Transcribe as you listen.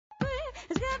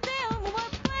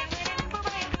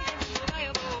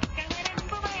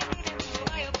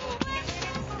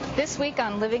This week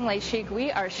on Living Les Chic,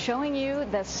 we are showing you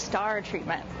the star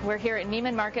treatment. We're here at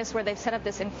Neiman Marcus, where they've set up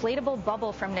this inflatable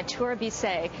bubble from Natura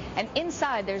Bissé, and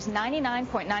inside there's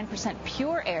 99.9%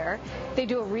 pure air. They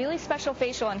do a really special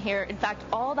facial in here. In fact,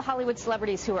 all the Hollywood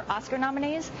celebrities who were Oscar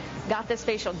nominees got this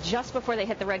facial just before they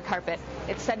hit the red carpet.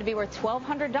 It's said to be worth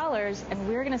 $1,200, and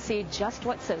we're going to see just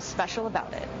what's so special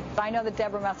about it. I know that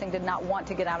Deborah Messing did not want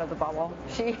to get out of the bubble.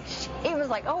 She was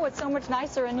like, oh, it's so much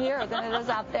nicer in here than it is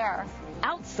out there.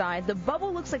 Outside, the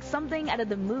bubble looks like something out of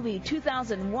the movie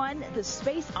 2001, The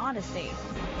Space Odyssey.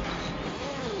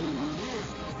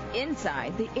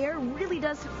 Inside, the air really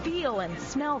does feel and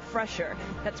smell fresher.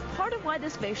 That's part of why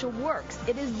this facial works.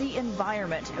 It is the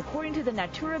environment, according to the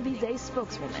Natura Bissé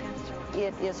spokeswoman.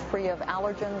 It is free of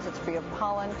allergens, it's free of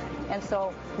pollen, and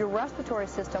so your respiratory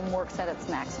system works at its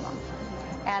maximum.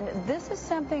 And this is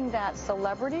something that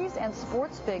celebrities and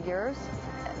sports figures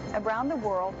around the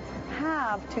world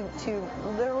have to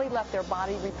literally let their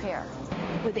body repair.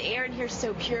 With the air in here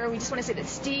so pure, we just want to say that,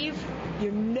 Steve,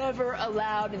 you're never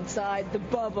allowed inside the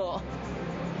bubble.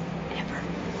 Ever.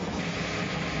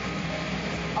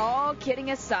 All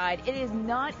kidding aside, it is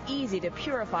not easy to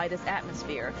purify this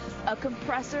atmosphere. A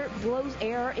compressor blows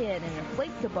air in and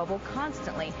inflates the bubble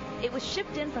constantly. It was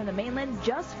shipped in from the mainland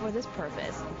just for this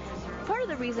purpose. Part of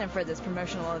the reason for this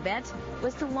promotional event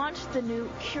was to launch the new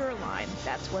Cure line.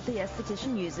 That's what the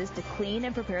esthetician uses to clean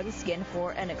and prepare the skin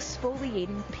for an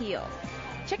exfoliating peel.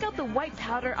 Check out the white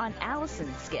powder on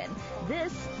Allison's skin.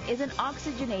 This is an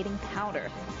oxygenating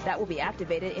powder that will be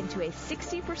activated into a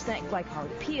 60%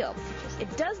 glycolic peel.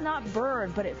 It does not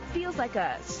burn, but it feels like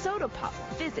a soda pop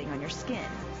fizzing on your skin.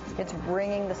 It's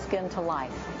bringing the skin to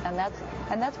life, and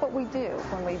that's what we do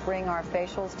when we bring our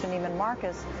facials to Neiman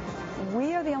Marcus.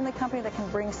 We are the only company that can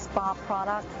bring spa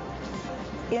product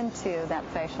into that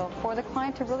facial for the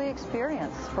client to really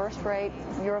experience first-rate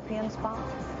European spa.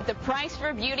 The price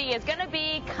for beauty is going to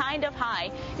be kind of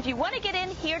high. If you want to get in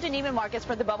here to Neiman Marcus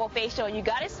for the bubble facial, you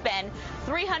got to spend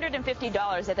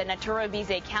 $350 at the Natura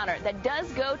Bissé counter. That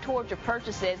does go towards your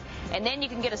purchases, and then you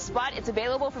can get a spot. It's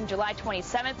available from July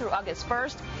 27th through August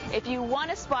 1st. If you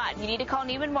want a spot, you need to call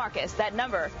Neiman Marcus. That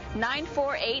number,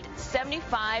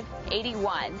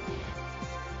 948-7581.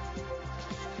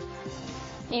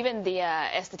 Even the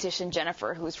esthetician,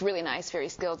 Jennifer, who's really nice, very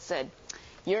skilled, said,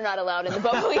 "You're not allowed in the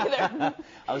bubble either."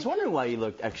 I was wondering why you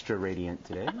looked extra radiant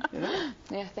today. You know?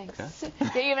 Yeah, thanks. Okay.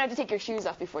 You even have to take your shoes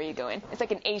off before you go in. It's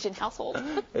like an Asian household.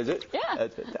 Is it? Yeah.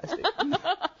 That's fantastic. All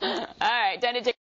right, time to take